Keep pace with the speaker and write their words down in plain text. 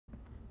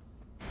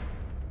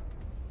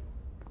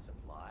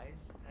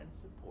and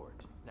support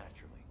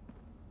naturally.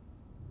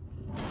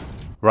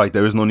 Right,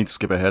 there is no need to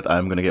skip ahead. I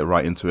am going to get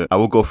right into it. I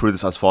will go through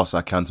this as fast as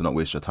I can to not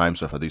waste your time,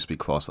 so if I do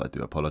speak fast, I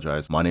do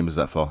apologize. My name is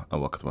Xeptha,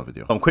 and welcome to my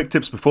video. Some quick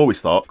tips before we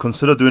start.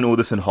 Consider doing all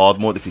this in hard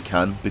mode if you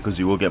can, because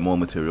you will get more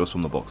materials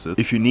from the boxes.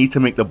 If you need to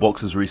make the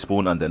boxes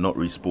respawn and they're not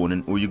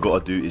respawning, all you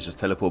got to do is just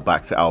teleport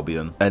back to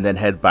Albion, and then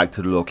head back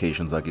to the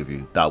locations I give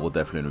you. That will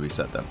definitely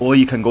reset them. Or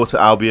you can go to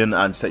Albion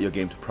and set your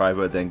game to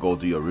private, then go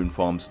do your rune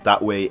farms.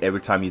 That way,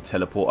 every time you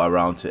teleport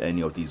around to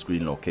any of these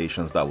green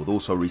locations, that would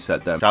also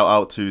reset them. Shout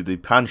out to the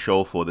Pan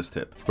Show for this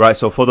tip. Right,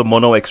 so for the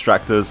mono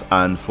extractors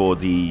and for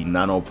the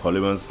nano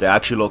polymers, they're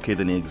actually located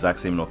in the exact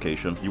same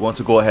location. You want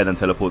to go ahead and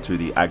teleport to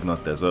the Agna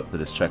Desert, to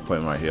this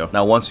checkpoint right here.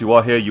 Now, once you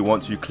are here, you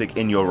want to click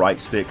in your right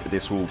stick.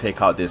 This will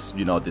take out this,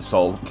 you know, this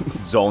whole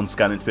zone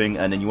scanning thing,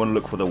 and then you want to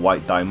look for the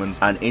white diamonds,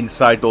 and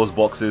inside those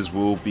boxes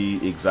will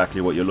be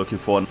exactly what you're looking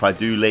for. And if I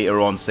do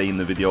later on say in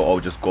the video, I'll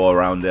just go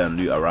around there and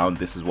loot around,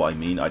 this is what I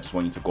mean. I just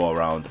want you to go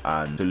around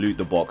and to loot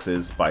the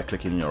boxes by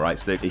clicking in your right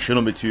stick. It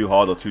shouldn't be too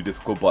hard or too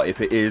difficult, but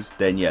if it is,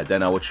 then yeah,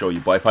 then I would show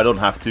you. But if I don't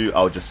have to,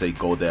 I'll just say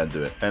go there and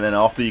do it. And then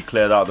after you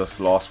cleared out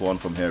this last one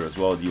from here as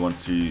well, you want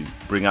to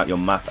bring out your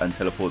map and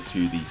teleport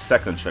to the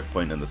second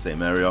checkpoint in the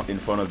same area. In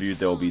front of you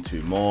there will be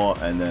two more,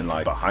 and then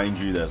like behind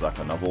you there's like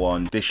another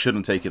one. This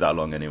shouldn't take you that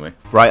long anyway.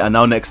 Right, and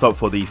now next up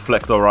for the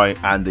flectorite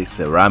and the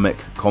ceramic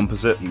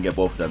composite, you can get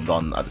both of them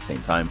done at the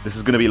same time. This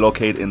is going to be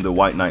located in the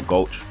White Knight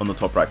Gulch on the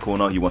top right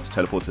corner. You want to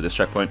teleport to this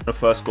checkpoint.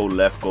 First go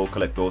left, go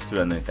collect those two,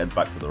 and then head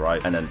back to the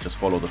right, and then just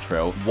follow the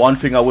trail. One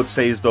thing I would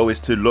say is though is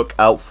to look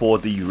out for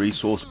the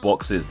resource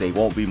boxes. They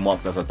won't be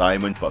marked as a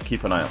diamond, but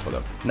keep an eye out for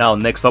them. Now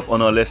next up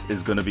on our list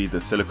is going to be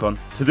the silicon.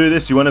 To do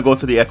this, you want to go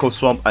to the Echo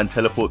Swamp and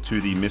teleport to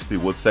the Misty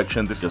Wood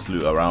section. This is just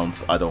loot around.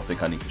 I don't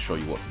think I need to show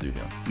you what to do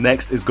here.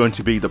 Next is going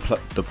to be the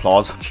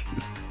plaza.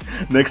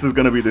 Next is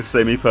going to be the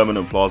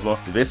semi-permanent plasma.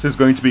 This is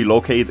going to be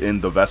located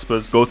in the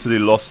Vespers. Go to the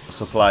Lost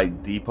Supply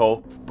Depot,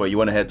 but you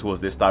want to head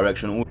towards this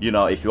direction. You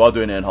know, if you are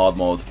doing it in hard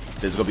mode,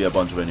 there's going to be a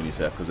bunch of enemies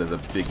here because there's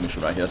a big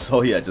mission right here.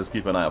 So yeah, just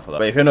keep an eye out for that.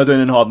 But if you're not doing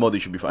it in hard mode, you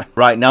should be fine.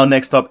 Right, now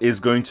next up is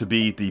going to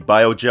be the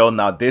Biogel.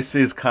 Now this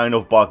is kind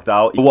of bugged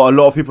out. What a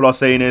lot of people are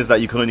saying is that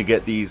you can only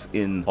get these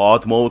in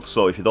hard mode.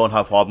 So if you don't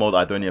have hard mode,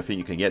 I don't even think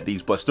you can get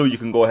these, but still you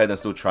can go ahead and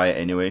still try it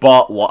anyway.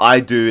 But what I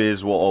do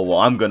is,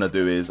 what I'm going to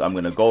do is I'm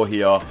going to go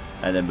here,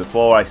 and then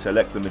before I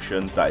select the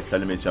mission that is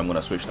telling me to, I'm going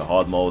to switch to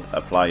hard mode,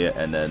 apply it,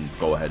 and then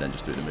go ahead and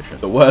just do the mission.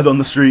 The word on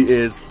the street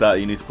is that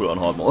you need to put it on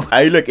hard mode.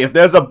 Hey, look, if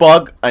there's a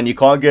bug and you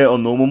can't get it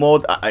on normal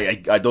mode,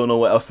 I don't know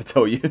what else to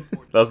tell you.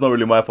 That's not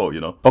really my fault,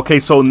 you know. Okay,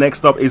 so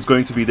next up is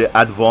going to be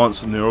the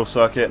advanced neural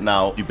circuit.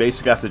 Now, you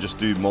basically have to just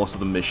do most of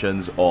the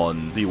missions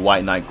on the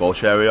White Knight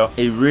Gulch area.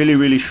 A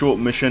really short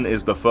mission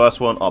is the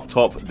first one up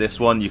top. This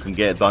one, you can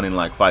get it done in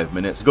like 5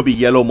 minutes. It's going to be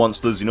yellow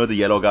monsters, you know, the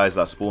yellow guys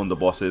that spawn the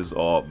bosses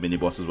or mini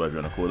bosses, whatever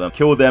you want to call them.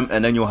 Kill them,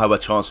 and then you'll have a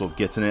chance of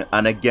getting it.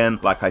 And again,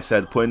 like I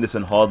said, putting this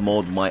in hard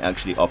mode might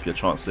actually up your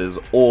chances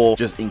or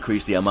just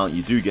increase the amount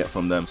you do get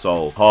from them.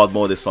 So hard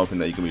mode is something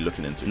that you can be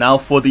looking into. Now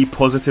for the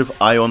positive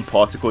ion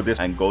particle disc,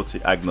 and go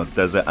to Agna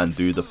Desert and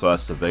do the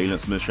first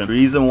surveillance mission. The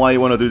reason why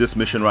you want to do this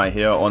mission right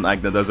here on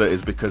Agna Desert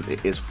is because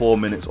it is 4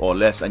 minutes or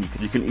less, and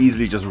you can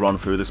easily just run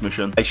through this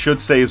mission. I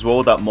should say as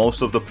well that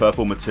most of the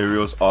purple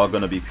materials are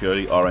going to be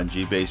purely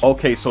RNG based.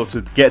 Okay, so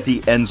to get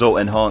the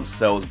Enzo enhanced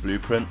cells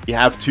blueprint, you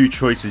have two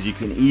choices. You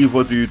can either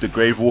do the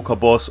Gravewalker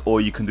boss, or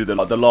you can do the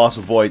last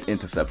Void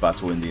Intercept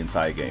battle in the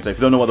entire game. So if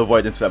you don't know what the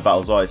Void Intercept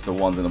battles are, it's the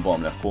ones in the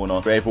bottom left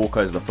corner.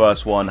 Gravewalker is the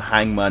first one.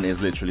 Hangman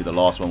is literally the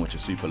last one, which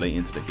is super late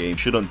into the game. You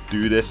shouldn't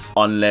do this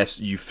unless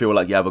you feel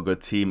like you have a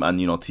good team and,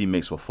 you know,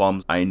 teammates with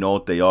thumbs. I know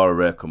they are a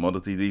rare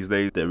commodity these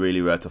days. They're really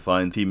rare to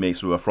find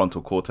teammates with a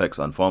frontal cortex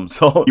and thumbs.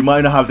 So you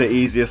might not have the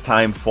easiest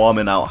time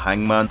farming out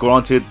Hangman.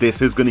 Granted,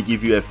 this is going to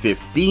give you a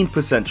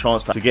 15%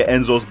 chance to get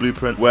Enzo's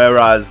blueprint,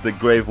 whereas the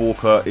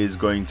Gravewalker is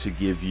going to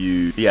give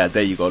you, yeah,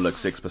 there you go, look,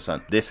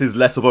 6%. This is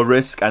less of a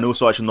risk, and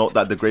also I should note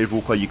that the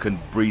Gravewalker, you can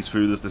breeze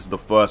through this. This is the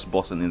first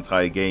boss in the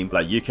entire game.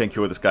 Like, you can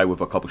kill this guy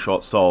with a couple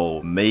shots,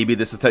 so maybe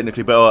this is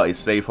technically better. It's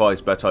safer,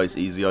 it's better, it's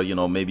easier. You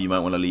know, maybe you might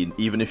want to lean,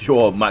 even if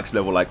you're max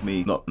level like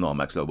me, not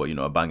max level, but you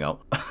know, a bang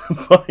out.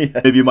 But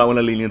yeah, maybe you might want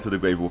to lean into the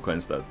Gravewalker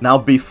instead. Now,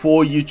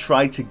 before you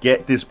try to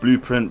get this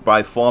blueprint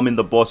by farming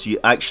the boss, you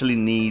actually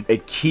need a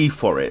key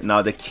for it.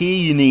 Now, the key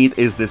you need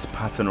is this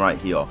pattern right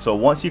here. So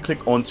once you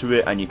click onto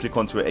it and you click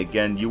onto it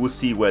again, you will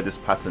see where this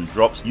pattern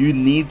drops. You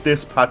need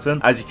this pattern.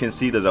 As you can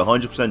see, there's a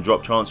 100%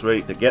 drop chance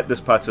rate. To get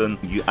this pattern,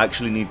 you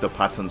actually need the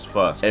patterns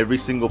first. Every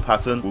single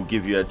pattern will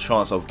give you a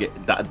chance of get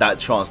that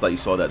chance that you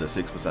saw there, the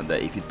 6% there.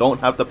 If you don't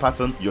have the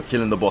pattern, you're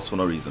killing the boss for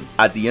no reason.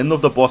 At the end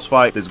of the boss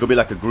fight, there's gonna be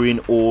like a green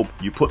orb.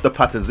 You put the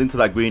patterns into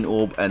that green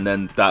orb, and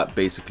then that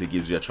basically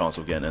gives you a chance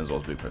of getting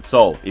Enzo's blueprint.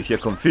 So if you're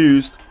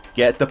confused,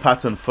 get the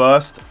pattern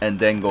first and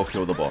then go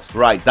kill the boss.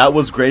 Right, that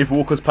was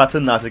Gravewalker's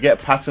pattern. Now to get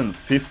pattern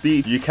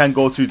 50, you can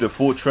go to the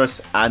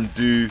fortress and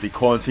do the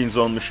quarantine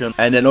zone mission,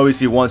 and then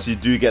obviously once you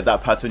do get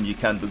that pattern, you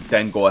can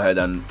then go ahead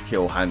and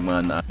kill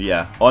Hangman.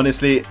 Yeah,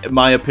 honestly, in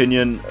my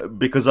opinion,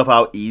 because of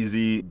how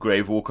easy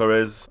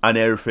Gravewalker is and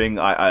everything,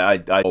 I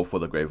go for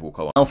the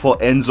Gravewalker one. Now for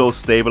Enzo's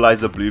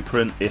stabilizer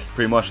blueprint, it's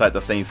pretty much like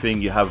the same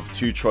thing. You have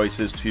two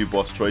choices, two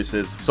boss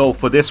choices. So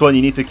for this one,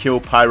 you need to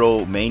kill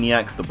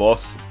Pyromaniac, the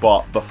boss,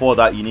 but before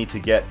that you need to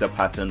get the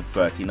pattern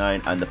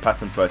 39, and the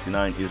pattern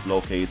 39 is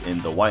located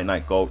in the White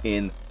Knight Gold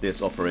in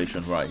this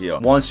operation right here.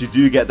 Once you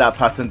do get that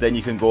pattern, then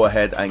you can go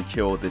ahead and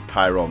kill the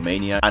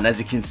Pyromaniac, and as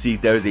you can see,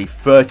 there is a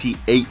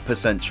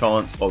 38%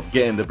 chance of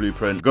getting the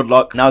blueprint. Good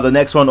luck. Now the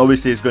next one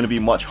obviously is going to be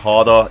much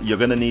harder. You're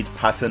going to need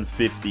pattern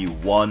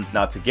 51.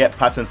 Now to get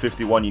pattern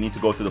 51, you need to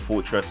go to the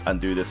fortress and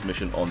do this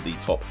mission on the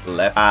top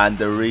left, and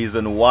the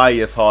reason why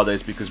it's harder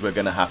is because we're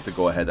going to have to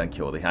go ahead and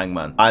kill the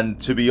Hangman. And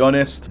to be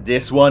honest,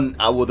 this one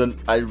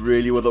I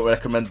really wouldn't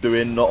recommend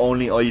doing. Not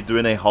only are you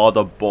doing a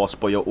harder boss,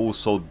 but you're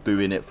also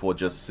doing it for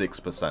just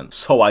 6%.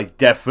 So I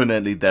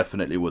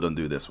definitely wouldn't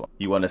do this one.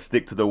 You want to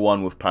stick to the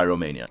one with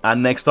Pyromania.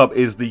 And next up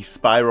is the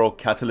Spiral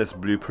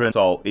Catalyst blueprint.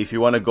 So if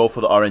you want to go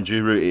for the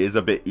RNG route, it is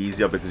a bit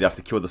easier because you have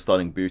to kill the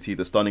Stunning Booty.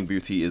 The Stunning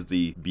Booty is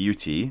the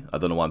beauty. I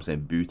don't know why I'm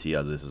saying booty,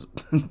 as this is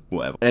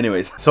whatever.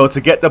 Anyways, so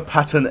to get the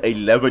pattern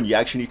 11, you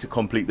actually need to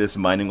complete this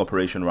mining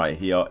operation right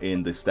here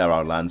in the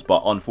Sterile Lands.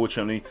 But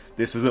unfortunately,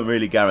 this isn't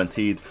really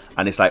guaranteed,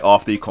 and it's like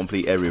after you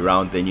complete every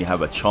round, then you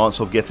have a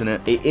chance of getting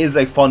it. It is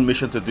a fun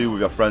mission to do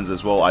with your friends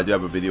as well. I do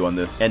have a video on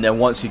this. And then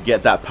once you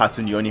get that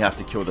pattern, you only have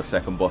to kill the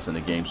second boss in the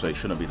game, so it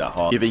shouldn't be that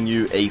hard, giving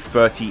you a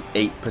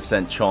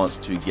 38% chance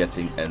to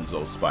getting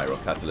Enzo's Spiral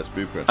Catalyst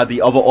blueprint. And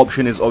the other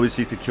option is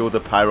obviously to kill the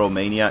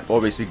Pyromaniac,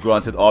 obviously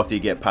granted after you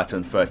get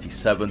pattern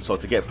 37. So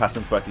to get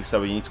pattern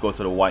 37, you need to go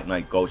to the White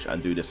Knight Gulch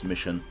and do this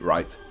mission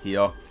right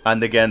here.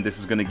 And again, this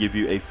is going to give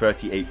you a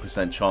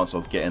 38% chance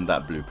of getting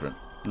that blueprint.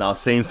 Now,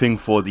 same thing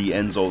for the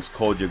Enzo's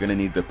code. You're going to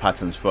need the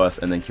patterns first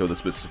and then kill the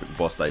specific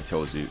boss that it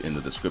tells you in the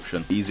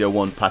description. Easier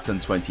one, pattern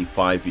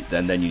 25,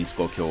 then you need to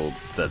go kill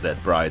the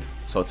Dead Bride.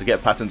 So to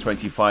get pattern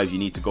 25, you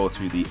need to go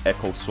to the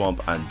Echo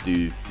Swamp and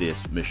do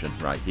this mission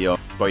right here.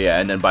 But yeah,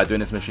 and then by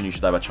doing this mission, you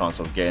should have a chance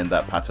of getting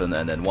that pattern.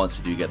 And then once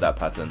you do get that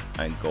pattern,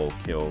 and go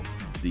kill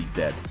the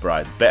Dead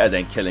Bride. Better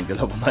than killing the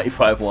level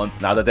 95 one.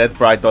 Now the Dead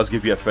Bride does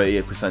give you a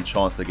 38%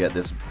 chance to get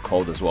this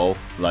code as well,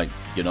 like,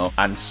 you know,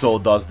 and so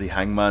does the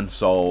Hangman.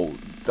 So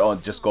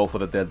don't just go for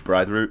the Dead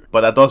Bride route.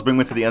 But that does bring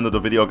me to the end of the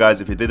video, guys.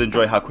 If you did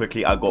enjoy how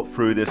quickly I got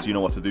through this, you know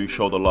what to do.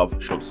 Show the love,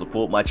 show the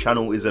support. My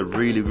channel is a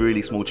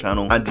really small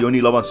channel, and the only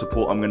love and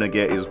support I'm gonna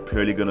get is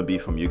purely gonna be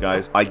from you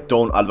guys. I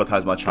don't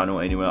advertise my channel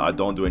anywhere. I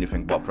don't do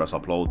anything but press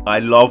upload. I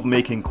love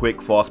making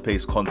quick,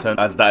 fast-paced content,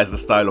 as that is the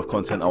style of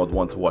content I would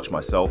want to watch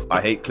myself.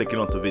 I hate clicking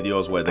onto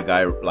videos where the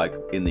guy, like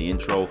in the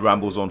intro,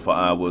 rambles on for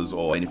hours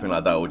or anything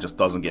like that, or just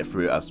doesn't get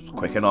through it as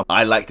quick enough.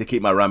 I like to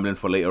keep my rambling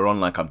for later on,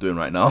 like I'm doing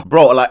right now.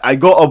 Bro, like, I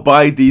gotta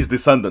buy these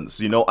Descendants,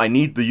 you know. I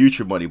need the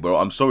YouTube money, bro.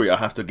 I'm sorry, I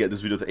have to get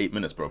this video to 8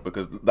 minutes, bro,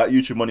 because that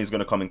YouTube money is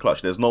gonna come in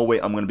clutch. There's no way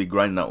I'm gonna be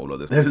grinding out all of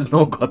this. There's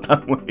no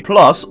goddamn way.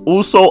 Plus,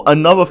 also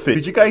another thing,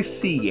 did you guys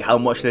see how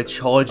much they're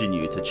charging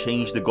you to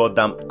change the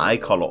goddamn eye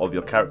color of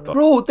your character?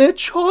 Bro, they're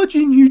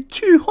charging you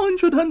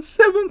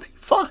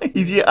 275.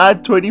 If you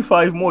add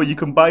 25 more, you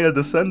can buy a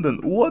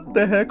Descendant. What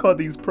the heck are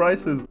these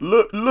prices?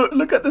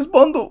 Look at this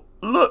bundle.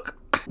 Look.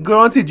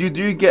 Granted, you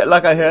do get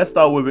like a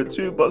hairstyle with it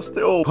too, but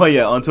still. But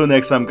yeah, until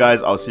next time,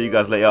 guys, I'll see you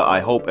guys later. I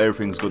hope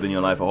everything's good in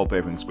your life. I hope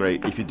everything's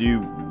great. If you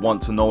do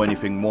want to know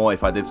anything more,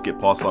 if I did skip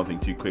past something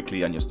too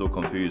quickly and you're still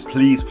confused,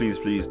 please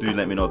do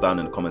let me know down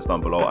in the comments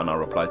down below, and I'll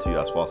reply to you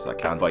as fast as I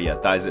can. But yeah,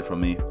 that is it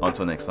from me.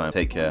 Until next time,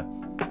 take care.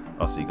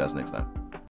 I'll see you guys next time.